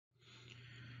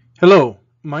Hello,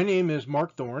 my name is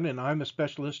Mark Thorne and I'm a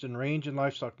specialist in range and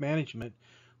livestock management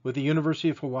with the University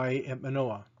of Hawaii at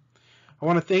Manoa. I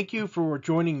want to thank you for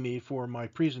joining me for my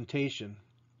presentation.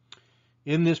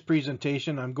 In this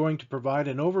presentation, I'm going to provide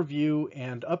an overview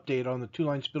and update on the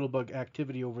two-line spittlebug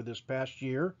activity over this past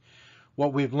year,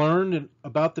 what we've learned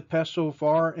about the pest so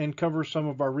far, and cover some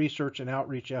of our research and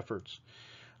outreach efforts.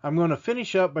 I'm going to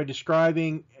finish up by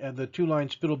describing the two-line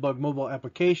spittlebug mobile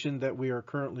application that we are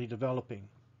currently developing.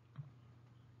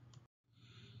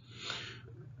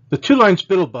 The two-line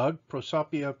spittlebug,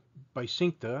 Prosopia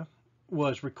bisincta,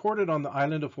 was recorded on the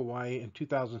island of Hawaii in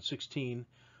 2016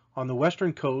 on the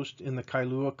western coast in the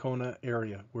Kailua-Kona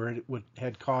area, where it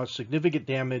had caused significant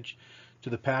damage to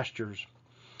the pastures.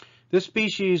 This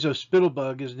species of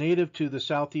spittlebug is native to the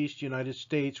southeast United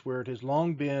States, where it has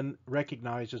long been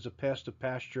recognized as a pest of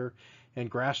pasture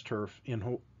and grass turf.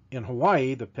 In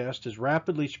Hawaii, the pest has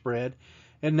rapidly spread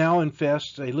and now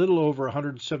infests a little over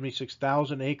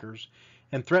 176,000 acres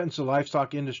and threatens the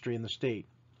livestock industry in the state.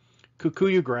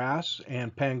 Kikuyu grass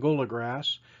and Pangola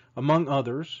grass, among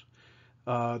others,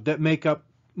 that make up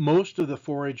most of the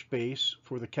forage base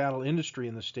for the cattle industry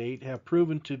in the state, have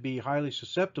proven to be highly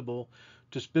susceptible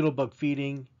to spittlebug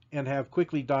feeding and have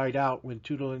quickly died out when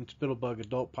two-line spittlebug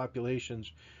adult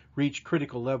populations reach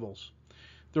critical levels.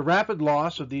 The rapid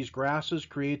loss of these grasses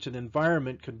creates an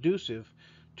environment conducive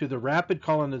to the rapid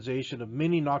colonization of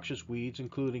many noxious weeds,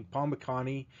 including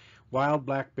pomegranate, wild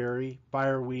blackberry,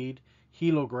 fireweed,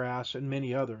 hilo grass, and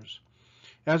many others.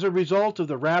 As a result of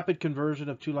the rapid conversion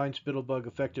of two-line spittlebug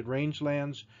affected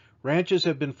rangelands, ranches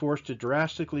have been forced to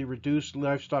drastically reduce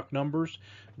livestock numbers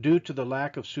due to the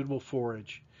lack of suitable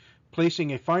forage,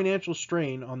 placing a financial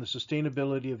strain on the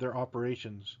sustainability of their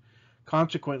operations.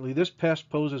 Consequently, this pest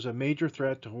poses a major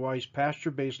threat to Hawaii's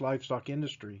pasture-based livestock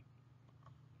industry.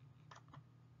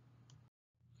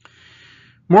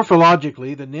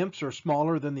 Morphologically, the nymphs are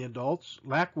smaller than the adults,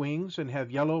 lack wings, and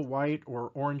have yellow, white,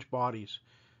 or orange bodies,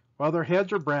 while their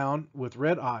heads are brown with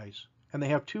red eyes, and they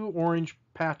have two orange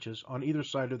patches on either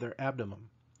side of their abdomen.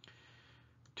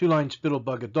 Two-line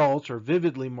spittlebug adults are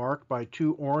vividly marked by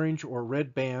two orange or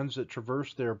red bands that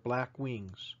traverse their black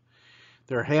wings.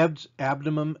 Their heads,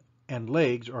 abdomen, and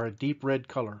legs are a deep red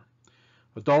color.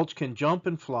 Adults can jump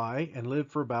and fly and live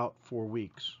for about 4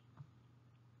 weeks.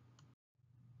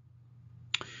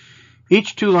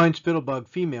 Each two-line spittlebug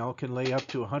female can lay up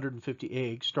to 150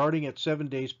 eggs, starting at 7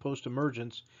 days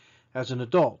post-emergence as an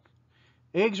adult.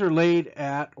 Eggs are laid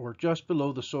at or just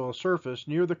below the soil surface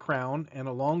near the crown and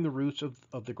along the roots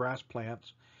of the grass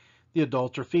plants the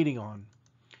adults are feeding on.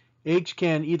 Eggs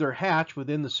can either hatch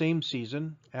within the same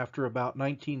season, after about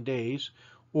 19 days,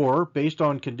 or, based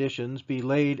on conditions, be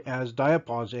laid as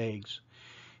diapause eggs.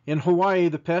 In Hawaii,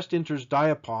 the pest enters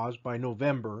diapause by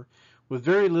November, with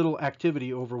very little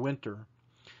activity over winter.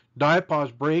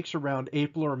 Diapause breaks around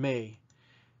April or May.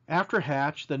 After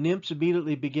hatch, the nymphs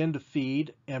immediately begin to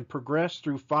feed and progress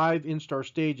through 5 instar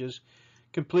stages,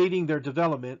 completing their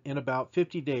development in about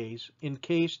 50 days,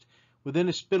 encased within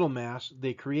a spittle mass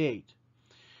they create.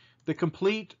 The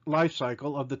complete life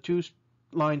cycle of the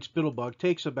two-line spittlebug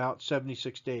takes about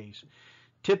 76 days.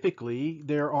 Typically,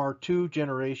 there are 2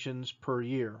 generations per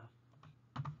year.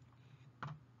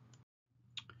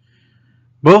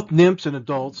 Both nymphs and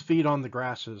adults feed on the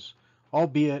grasses,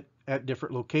 albeit at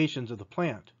different locations of the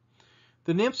plant.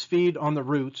 The nymphs feed on the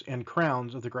roots and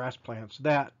crowns of the grass plants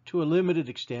that, to a limited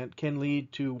extent, can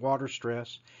lead to water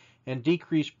stress and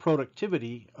decreased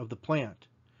productivity of the plant.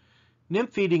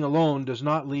 Nymph feeding alone does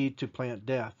not lead to plant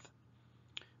death.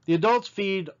 The adults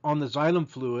feed on the xylem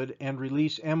fluid and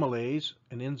release amylase,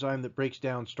 an enzyme that breaks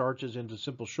down starches into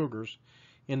simple sugars,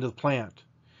 into the plant.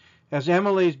 As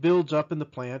amylase builds up in the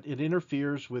plant, it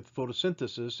interferes with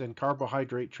photosynthesis and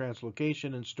carbohydrate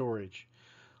translocation and storage.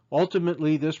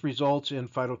 Ultimately, this results in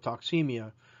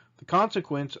phytotoxemia, the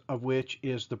consequence of which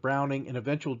is the browning and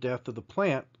eventual death of the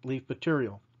plant leaf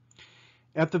material.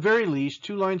 At the very least,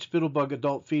 two-line spittlebug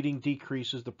adult feeding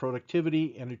decreases the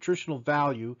productivity and nutritional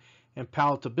value and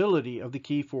palatability of the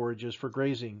key forages for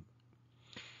grazing.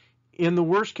 In the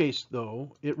worst case,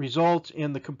 though, it results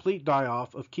in the complete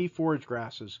die-off of key forage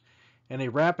grasses and a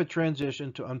rapid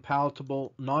transition to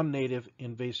unpalatable, non-native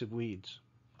invasive weeds.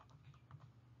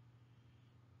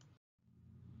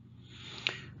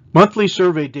 Monthly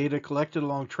survey data collected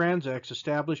along transects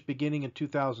established beginning in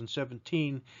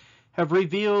 2017 have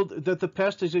revealed that the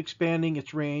pest is expanding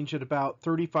its range at about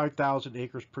 35,000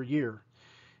 acres per year.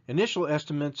 Initial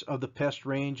estimates of the pest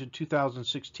range in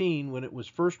 2016, when it was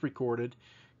first recorded,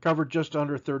 covered just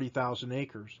under 30,000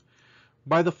 acres.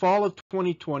 By the fall of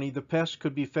 2020, the pest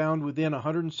could be found within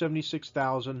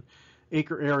 176,000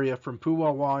 acre area from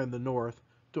Puwawa in the north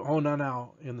to Honanao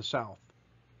in the south.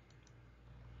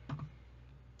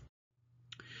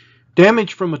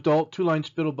 Damage from adult two-line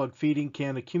spittlebug feeding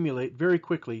can accumulate very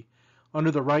quickly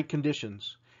under the right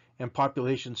conditions and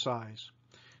population size.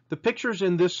 The pictures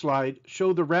in this slide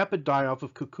show the rapid die-off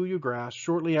of kikuyu grass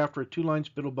shortly after a two-line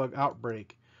spittlebug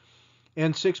outbreak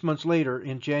and 6 months later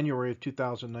in January of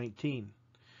 2019.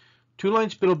 Two-line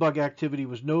spittlebug activity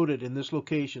was noted in this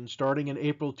location starting in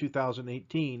April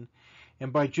 2018,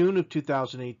 and by June of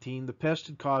 2018 the pest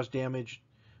had caused damage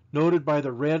noted by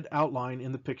the red outline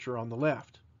in the picture on the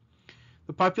left.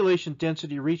 The population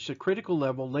density reached a critical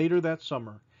level later that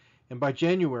summer, and by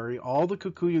January all the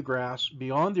kikuyu grass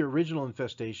beyond the original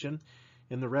infestation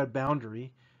in the red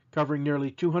boundary, covering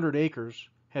nearly 200 acres,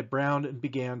 had browned and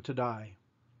began to die.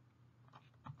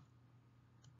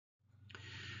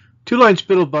 Two-line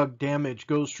spittlebug damage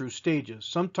goes through stages,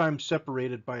 sometimes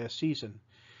separated by a season.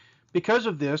 Because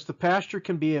of this, the pasture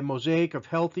can be a mosaic of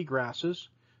healthy grasses,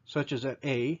 such as at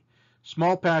A,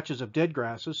 small patches of dead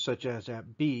grasses, such as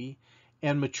at B,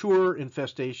 and mature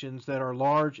infestations that are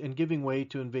large and giving way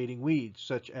to invading weeds,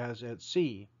 such as at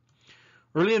C.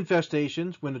 Early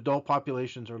infestations, when adult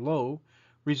populations are low,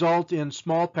 result in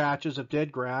small patches of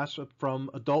dead grass from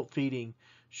adult feeding,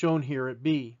 shown here at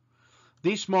B.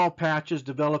 These small patches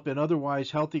develop in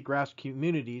otherwise healthy grass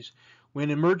communities when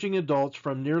emerging adults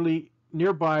from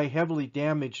nearby heavily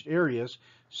damaged areas,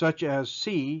 such as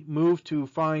C, move to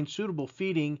find suitable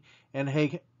feeding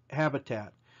and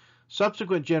habitat.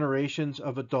 Subsequent generations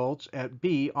of adults at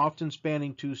B, often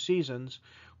spanning 2 seasons,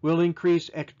 will increase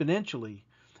exponentially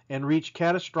and reach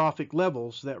catastrophic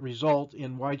levels that result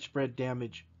in widespread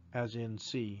damage as in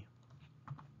C.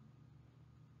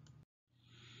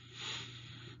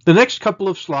 The next couple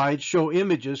of slides show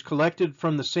images collected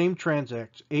from the same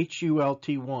transects,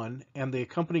 HULT1, and the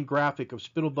accompanying graphic of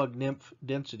spittlebug nymph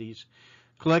densities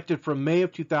collected from May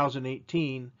of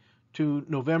 2018 to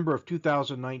November of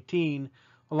 2019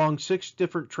 along 6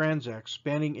 different transects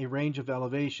spanning a range of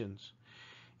elevations.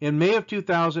 In May of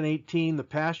 2018, the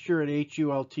pasture at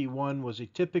HULT1 was a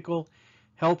typical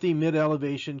healthy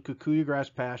mid-elevation kikuyu grass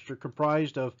pasture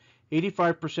comprised of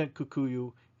 85%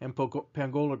 kikuyu and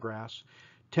pangola grass,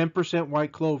 10%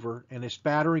 white clover, and a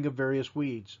spattering of various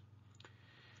weeds.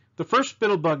 The first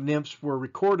spittlebug nymphs were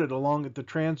recorded along the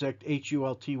transect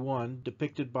HULT1,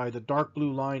 depicted by the dark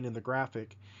blue line in the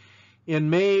graphic, in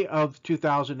May of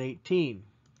 2018.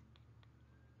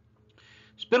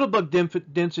 Spittlebug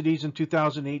densities in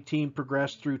 2018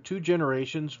 progressed through 2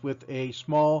 generations with a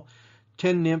small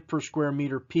 10 nymph per square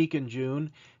meter peak in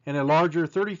June and a larger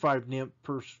 35 nymph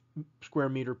per square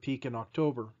meter peak in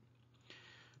October.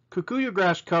 Kikuyu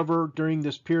grass cover during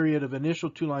this period of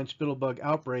initial two-line spittlebug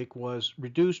outbreak was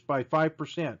reduced by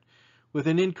 5%, with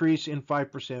an increase in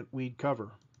 5% weed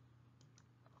cover.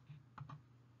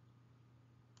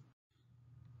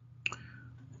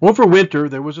 Over winter,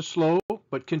 there was a slow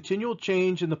but continual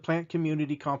change in the plant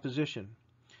community composition.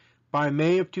 By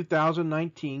May of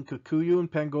 2019, kikuyu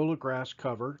and pangola grass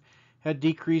cover had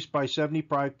decreased by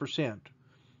 75%,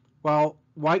 while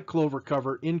white clover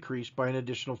cover increased by an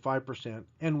additional 5%,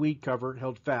 and weed cover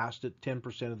held fast at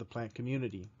 10% of the plant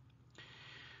community.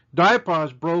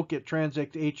 Diapause broke at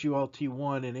transect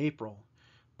HULT1 in April.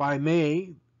 By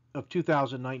May of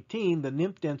 2019, the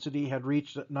nymph density had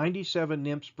reached 97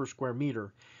 nymphs per square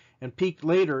meter and peaked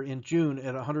later in June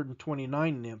at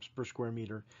 129 nymphs per square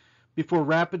meter, before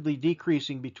rapidly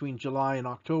decreasing between July and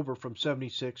October from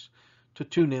 76 to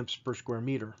 2 nymphs per square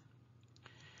meter.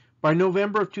 By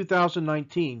November of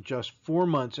 2019, just 4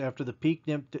 months after the peak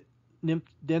nymph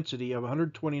density of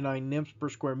 129 nymphs per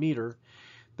square meter,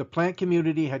 the plant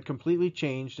community had completely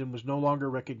changed and was no longer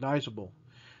recognizable.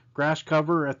 Grass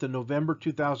cover at the November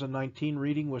 2019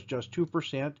 reading was just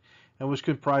 2% and was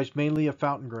comprised mainly of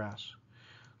fountain grass.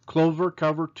 Clover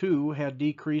cover, too, had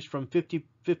decreased from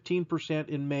 15%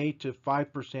 in May to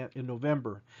 5% in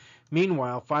November.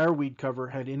 Meanwhile, fireweed cover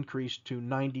had increased to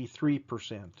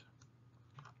 93%.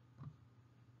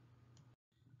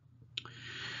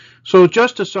 So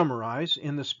just to summarize,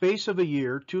 in the space of a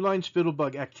year, two-line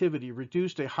spittlebug activity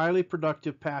reduced a highly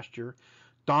productive pasture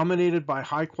dominated by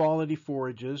high-quality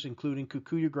forages, including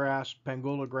kikuyu grass,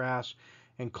 pangola grass,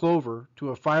 and clover,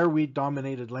 to a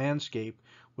fireweed-dominated landscape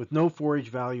with no forage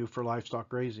value for livestock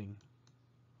grazing.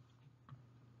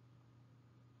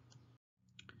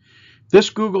 This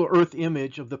Google Earth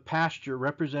image of the pasture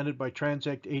represented by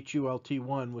transect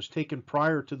HULT1 was taken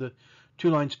prior to the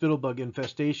two-line spittlebug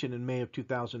infestation in May of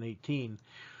 2018.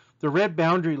 The red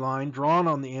boundary line drawn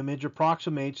on the image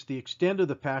approximates the extent of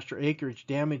the pasture acreage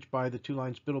damaged by the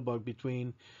two-line spittlebug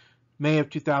between May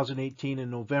of 2018 and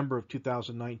November of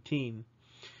 2019.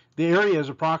 The area is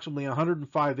approximately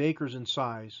 105 acres in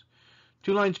size.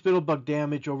 Two-line spittlebug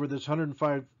damage over this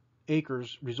 105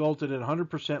 acres resulted in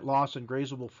 100% loss in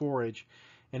grazable forage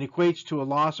and equates to a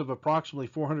loss of approximately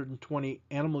 420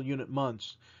 animal unit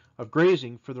months of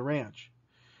grazing for the ranch.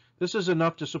 This is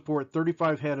enough to support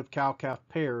 35 head of cow-calf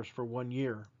pairs for 1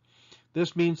 year.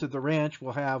 This means that the ranch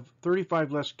will have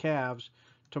 35 less calves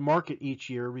to market each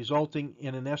year, resulting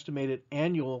in an estimated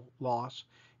annual loss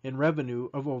in revenue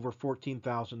of over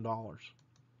 $14,000.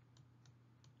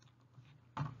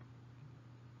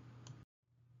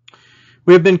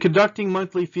 We have been conducting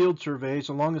monthly field surveys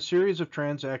along a series of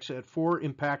transects at 4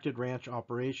 impacted ranch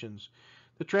operations.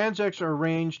 The transects are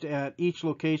arranged at each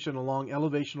location along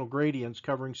elevational gradients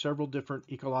covering several different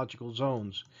ecological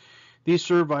zones. These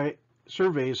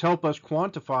surveys help us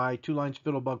quantify two-line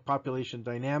spittlebug population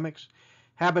dynamics,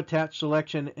 habitat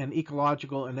selection, and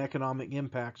ecological and economic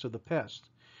impacts of the pest.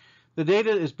 The data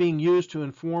is being used to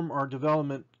inform our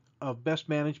development of best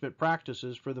management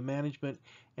practices for the management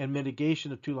and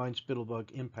mitigation of two-line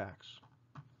spittlebug impacts.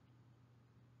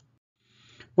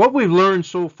 What we've learned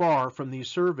so far from these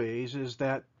surveys is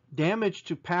that damage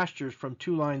to pastures from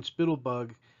two-line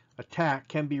spittlebug attack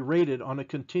can be rated on a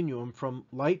continuum from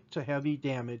light to heavy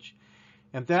damage,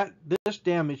 and that this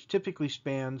damage typically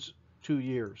spans 2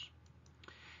 years.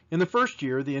 In the first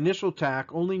year, the initial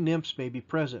attack, only nymphs may be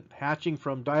present, hatching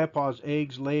from diapause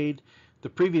eggs laid the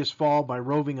previous fall by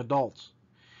roving adults.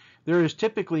 There is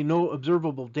typically no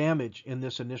observable damage in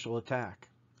this initial attack.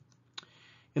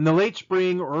 In the late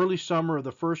spring or early summer of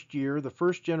the first year, the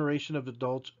first generation of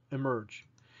adults emerge.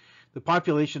 The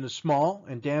population is small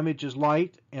and damage is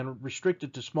light and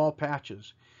restricted to small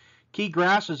patches. Key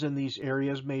grasses in these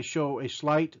areas may show a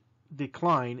slight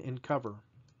decline in cover.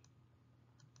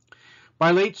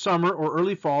 By late summer or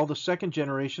early fall, the second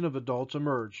generation of adults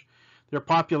emerge. Their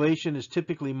population is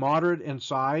typically moderate in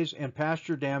size and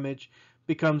pasture damage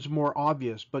becomes more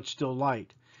obvious but still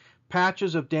light.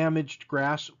 Patches of damaged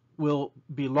grass will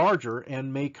be larger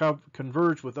and may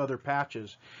converge with other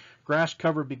patches. Grass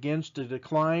cover begins to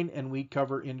decline and weed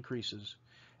cover increases.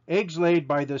 Eggs laid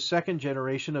by the second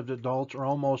generation of adults are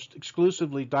almost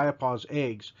exclusively diapause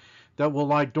eggs that will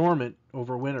lie dormant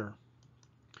over winter.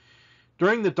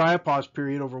 During the diapause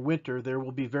period over winter, there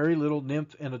will be very little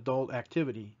nymph and adult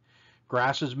activity.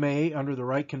 Grasses may, under the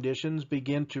right conditions,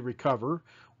 begin to recover,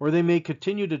 or they may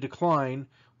continue to decline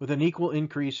with an equal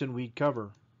increase in weed cover.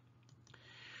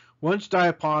 Once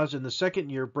diapause in the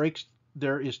second year breaks,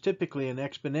 there is typically an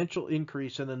exponential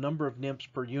increase in the number of nymphs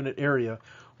per unit area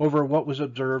over what was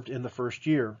observed in the first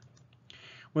year.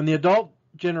 When the adult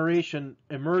generation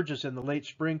emerges in the late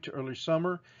spring to early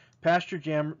summer, pasture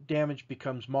damage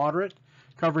becomes moderate,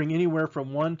 covering anywhere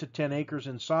from 1 to 10 acres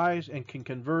in size and can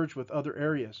converge with other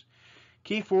areas.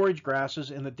 Key forage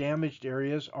grasses in the damaged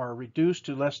areas are reduced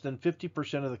to less than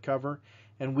 50% of the cover,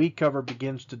 and weed cover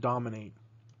begins to dominate.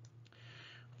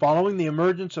 Following the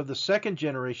emergence of the second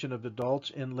generation of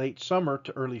adults in late summer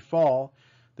to early fall,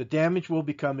 the damage will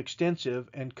become extensive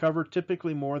and cover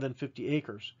typically more than 50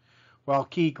 acres, while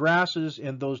key grasses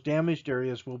in those damaged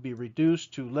areas will be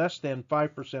reduced to less than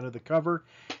 5% of the cover,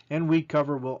 and weed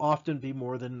cover will often be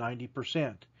more than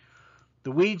 90%.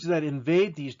 The weeds that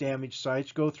invade these damaged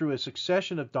sites go through a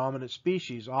succession of dominant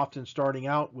species, often starting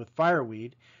out with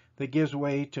fireweed that gives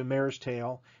way to mare's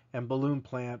tail and balloon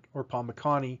plant or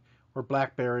pomegranate or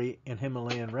blackberry and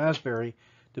Himalayan raspberry,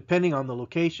 depending on the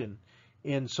location.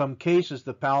 In some cases,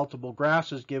 the palatable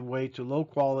grasses give way to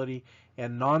low-quality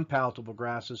and non-palatable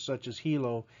grasses such as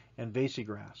hilo and vasi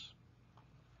grass.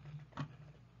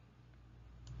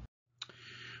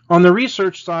 On the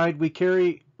research side,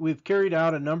 we've carried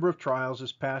out a number of trials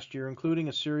this past year, including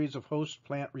a series of host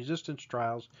plant resistance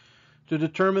trials to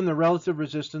determine the relative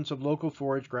resistance of local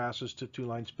forage grasses to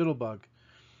two-line spittlebug.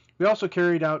 We also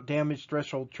carried out damage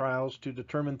threshold trials to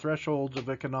determine thresholds of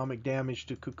economic damage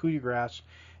to kikuyu grass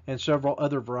and several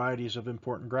other varieties of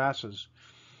important grasses.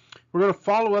 We're going to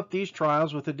follow up these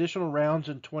trials with additional rounds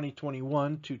in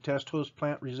 2021 to test host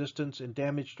plant resistance and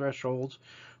damage thresholds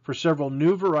for several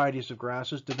new varieties of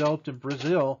grasses developed in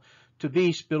Brazil to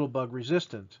be spittlebug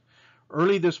resistant.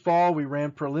 Early this fall, we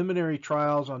ran preliminary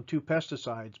trials on 2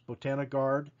 pesticides,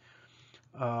 Botanigard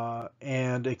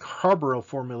and a carbaryl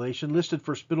formulation listed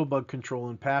for spittlebug control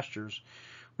in pastures.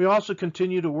 We also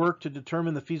continue to work to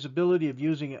determine the feasibility of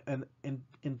using an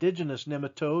indigenous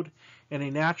nematode and a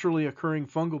naturally occurring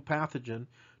fungal pathogen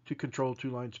to control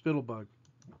two-line spittlebug.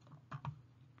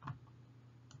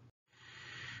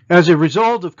 As a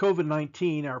result of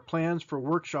COVID-19, our plans for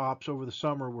workshops over the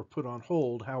summer were put on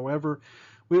hold. However,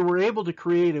 We were able to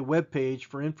create a web page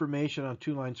for information on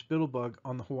Twolined Spittlebug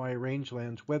on the Hawaii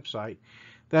Rangelands website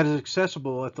that is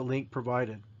accessible at the link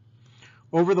provided.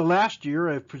 Over the last year,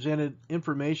 I've presented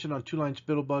information on Twolined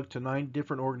Spittlebug to 9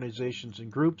 different organizations and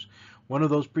groups. One of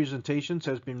those presentations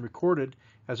has been recorded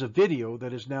as a video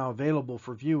that is now available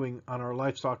for viewing on our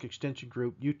Livestock Extension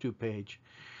Group YouTube page.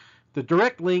 The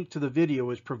direct link to the video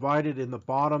is provided in the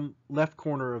bottom left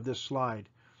corner of this slide.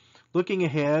 Looking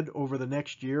ahead over the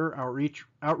next year, our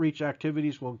outreach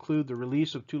activities will include the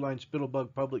release of Twolined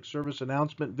Spittlebug public service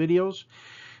announcement videos,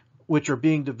 which are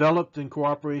being developed in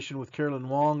cooperation with Carolyn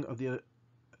Wong of the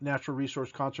Natural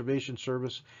Resource Conservation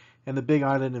Service and the Big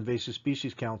Island Invasive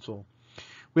Species Council.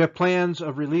 We have plans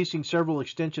of releasing several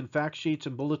extension fact sheets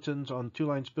and bulletins on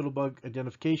Twolined Spittlebug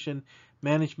identification,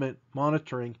 management,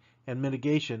 monitoring, and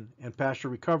mitigation and pasture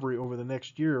recovery over the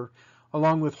next year,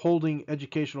 along with holding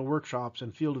educational workshops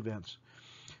and field events.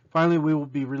 Finally, we will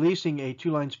be releasing a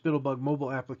Twolined Spittlebug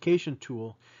mobile application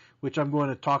tool, which I'm going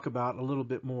to talk about a little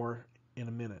bit more in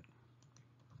a minute.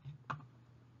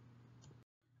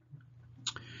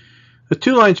 The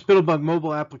Twolined Spittlebug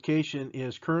mobile application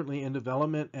is currently in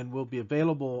development and will be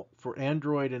available for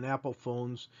Android and Apple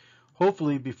phones,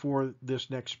 hopefully before this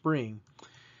next spring.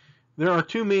 There are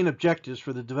 2 main objectives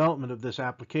for the development of this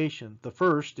application. The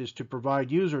first is to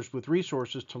provide users with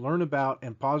resources to learn about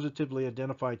and positively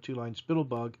identify Twolined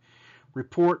Spittlebug,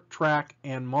 report, track,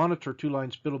 and monitor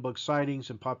Twolined Spittlebug sightings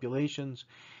and populations,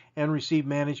 and receive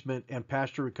management and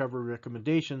pasture recovery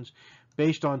recommendations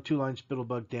based on Twolined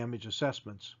Spittlebug damage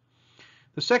assessments.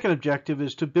 The second objective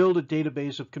is to build a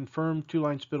database of confirmed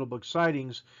Twolined Spittlebug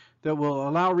sightings that will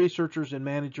allow researchers and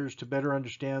managers to better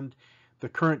understand the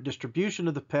current distribution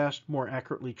of the pest, more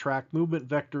accurately track movement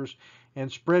vectors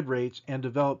and spread rates, and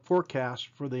develop forecasts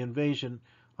for the invasion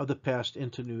of the pest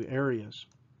into new areas.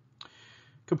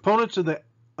 Components of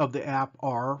the app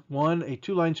are: 1, a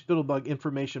Twolined Spittlebug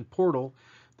information portal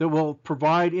that will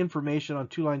provide information on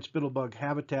Twolined Spittlebug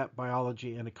habitat,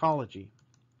 biology, and ecology.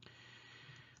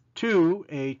 2,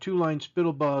 a Twolined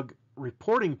Spittlebug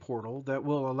reporting portal that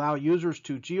will allow users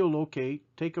to geolocate,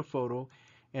 take a photo,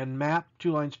 and map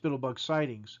Twolined Spittlebug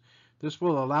sightings. This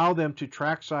will allow them to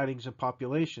track sightings and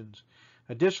populations.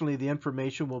 Additionally, the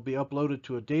information will be uploaded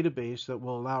to a database that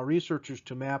will allow researchers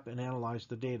to map and analyze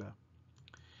the data.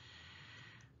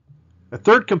 A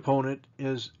third component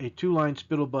is a Twolined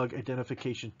Spittlebug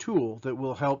identification tool that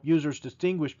will help users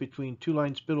distinguish between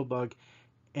Twolined Spittlebug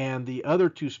and the other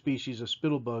 2 species of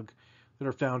spittlebug that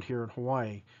are found here in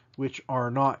Hawaii, which are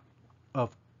not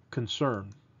of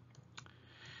concern.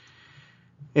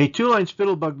 A Twolined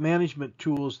Spittlebug management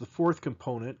tool is the 4th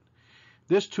component.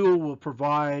 This tool will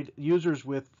provide users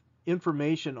with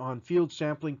information on field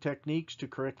sampling techniques to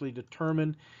correctly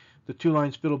determine the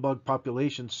Twolined Spittlebug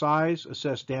population size,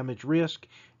 assess damage risk,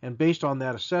 and based on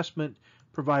that assessment,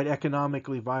 provide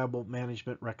economically viable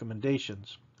management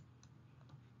recommendations.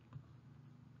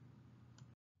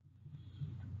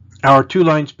 Our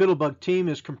Twolined Spittlebug team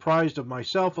is comprised of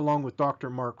myself, along with Dr.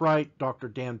 Mark Wright, Dr.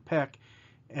 Dan Peck,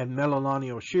 and Melanie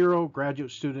Oshiro,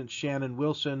 graduate students Shannon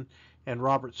Wilson and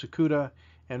Robert Sakuda,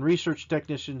 and research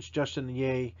technicians Justin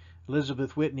Ye,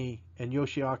 Elizabeth Whitney, and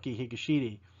Yoshiaki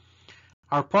Higashida.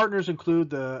 Our partners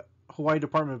include the Hawaii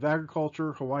Department of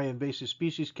Agriculture, Hawaii Invasive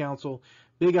Species Council,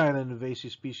 Big Island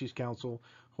Invasive Species Council,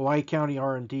 Hawaii County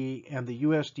R&D, and the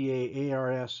USDA,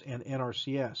 ARS, and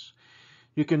NRCS.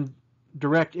 You can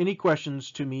direct any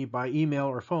questions to me by email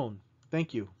or phone.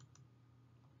 Thank you.